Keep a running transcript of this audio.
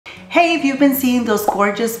Hey, if you've been seeing those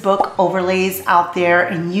gorgeous book overlays out there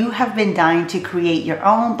and you have been dying to create your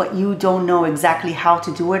own, but you don't know exactly how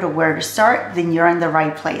to do it or where to start, then you're in the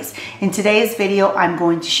right place. In today's video, I'm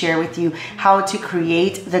going to share with you how to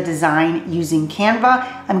create the design using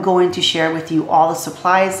Canva. I'm going to share with you all the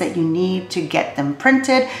supplies that you need to get them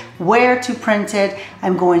printed, where to print it.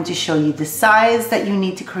 I'm going to show you the size that you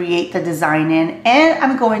need to create the design in, and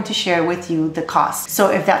I'm going to share with you the cost. So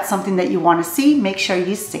if that's something that you want to see, make sure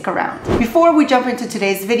you stick around. Before we jump into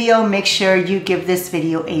today's video, make sure you give this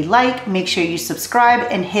video a like, make sure you subscribe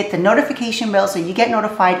and hit the notification bell so you get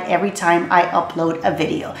notified every time I upload a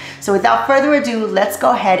video. So without further ado, let's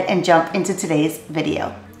go ahead and jump into today's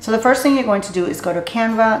video. So the first thing you're going to do is go to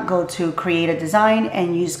Canva, go to create a design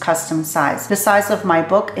and use custom size. The size of my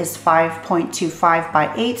book is 5.25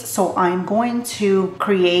 by 8. So I'm going to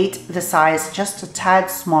create the size just a tad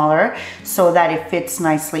smaller so that it fits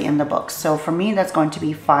nicely in the book. So for me, that's going to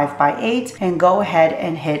be 5 by 8 and go ahead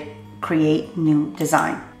and hit create new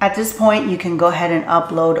design. At this point, you can go ahead and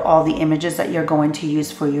upload all the images that you're going to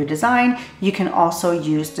use for your design. You can also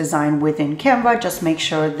use design within Canva. Just make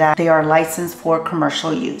sure that they are licensed for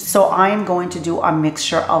commercial use. So I am going to do a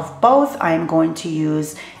mixture of both. I am going to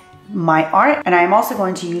use my art and I'm also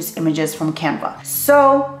going to use images from Canva.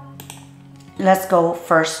 So let's go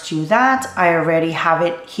first to that. I already have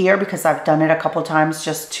it here because I've done it a couple times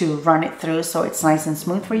just to run it through so it's nice and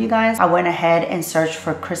smooth for you guys. I went ahead and searched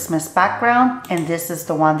for Christmas background and this is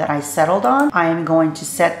the one that I settled on. I am going to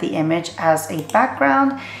set the image as a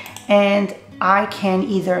background and I can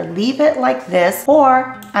either leave it like this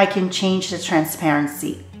or I can change the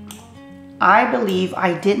transparency. I believe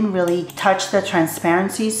I didn't really touch the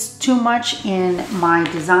transparencies too much in my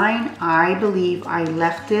design. I believe I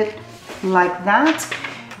left it like that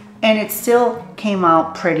and it still came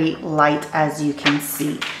out pretty light, as you can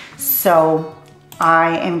see. So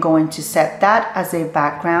I am going to set that as a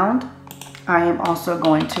background. I am also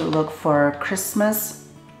going to look for Christmas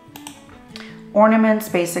ornaments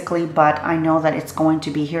basically, but I know that it's going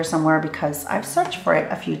to be here somewhere because I've searched for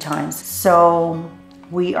it a few times. So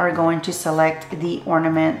we are going to select the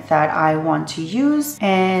ornament that I want to use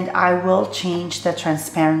and I will change the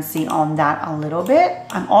transparency on that a little bit.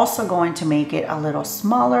 I'm also going to make it a little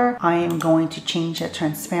smaller. I am going to change the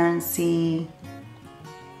transparency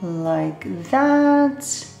like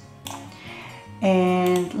that.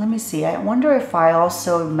 And let me see, I wonder if I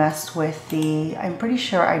also messed with the, I'm pretty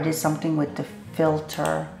sure I did something with the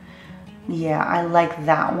filter. Yeah, I like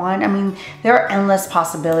that one. I mean, there are endless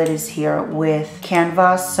possibilities here with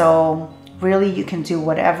Canva, so really you can do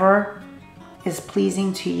whatever is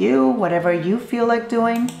pleasing to you, whatever you feel like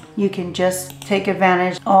doing. You can just take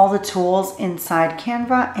advantage of all the tools inside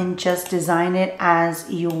Canva and just design it as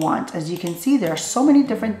you want. As you can see, there are so many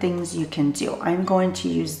different things you can do. I'm going to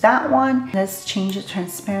use that one. Let's change the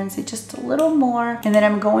transparency just a little more. And then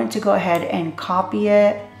I'm going to go ahead and copy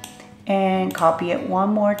it and copy it one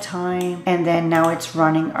more time, and then now it's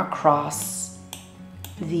running across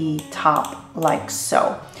the top like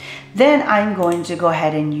so. Then I'm going to go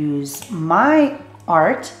ahead and use my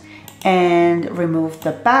art and remove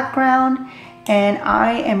the background, and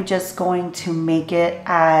I am just going to make it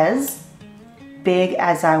as big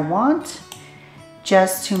as I want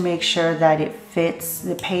just to make sure that it fits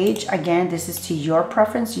the page. Again, this is to your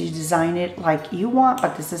preference. You design it like you want,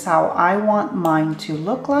 but this is how I want mine to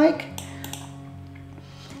look like.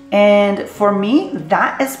 And for me,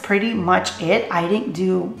 that is pretty much it. I didn't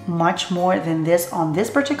do much more than this on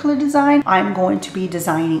this particular design. I'm going to be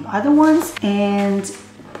designing other ones. And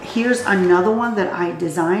here's another one that I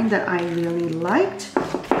designed that I really liked.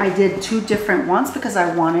 I did two different ones because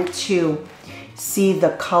I wanted to see the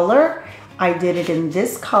color. I did it in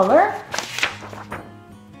this color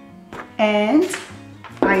and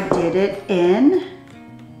I did it in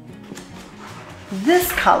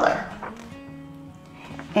this color.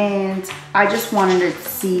 And I just wanted to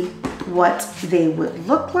see what they would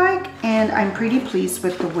look like, and I'm pretty pleased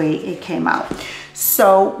with the way it came out.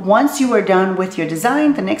 So once you are done with your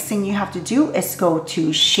design, the next thing you have to do is go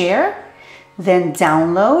to share, then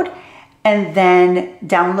download, and then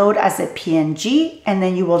download as a PNG, and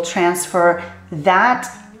then you will transfer that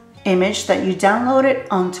image that you downloaded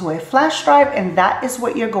onto a flash drive, and that is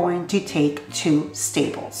what you're going to take to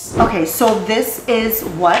Staples. Okay, so this is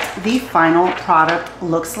what the final product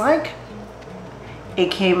looks like.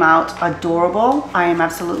 It came out adorable. I am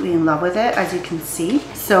absolutely in love with it, as you can see.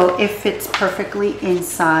 So it fits perfectly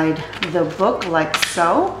inside the book like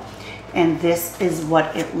so, and this is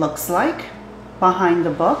what it looks like behind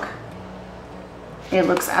the book. It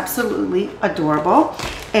looks absolutely adorable.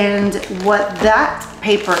 And what that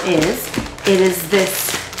paper is, it is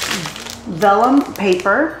this vellum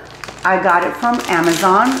paper. I got it from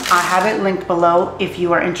Amazon. I have it linked below if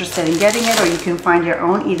you are interested in getting it, or you can find your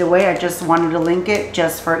own. Either way, I just wanted to link it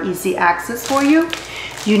just for easy access for you.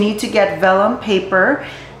 You need to get vellum paper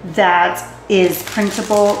that is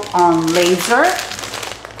printable on laser.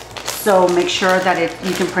 So make sure that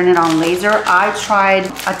you can print it on laser. I tried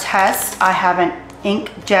a test. I have an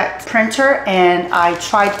inkjet printer and I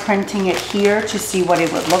tried printing it here to see what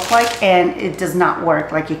it would look like, and it does not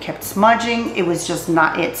work. Like, it kept smudging. It was just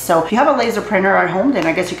not it. So if you have a laser printer at home, then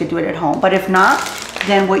I guess you could do it at home. But if not,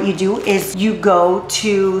 then what you do is you go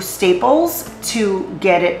to Staples to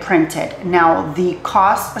get it printed. Now, the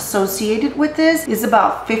cost associated with this is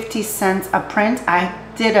about 50 cents a print. I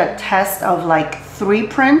did a test of like 3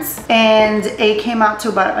 prints and it came out to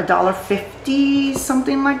about $1.50,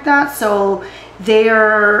 something like that. So they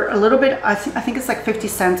are a little bit, I think it's like 50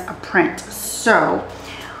 cents a print. So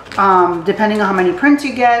depending on how many prints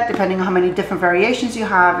you get, depending on how many different variations you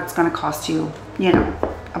have, it's going to cost you, you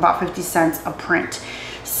know, about 50 cents a print.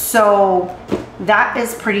 So that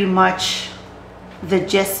is pretty much the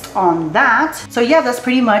gist on that. So yeah, that's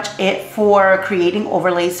pretty much it for creating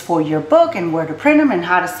overlays for your book and where to print them and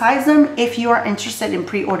how to size them. If you are interested in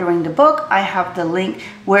pre-ordering the book, I have the link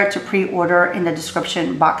where to pre-order in the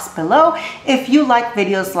description box below. If you like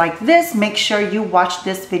videos like this, make sure you watch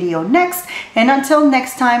this video next. And until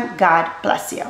next time, God bless you.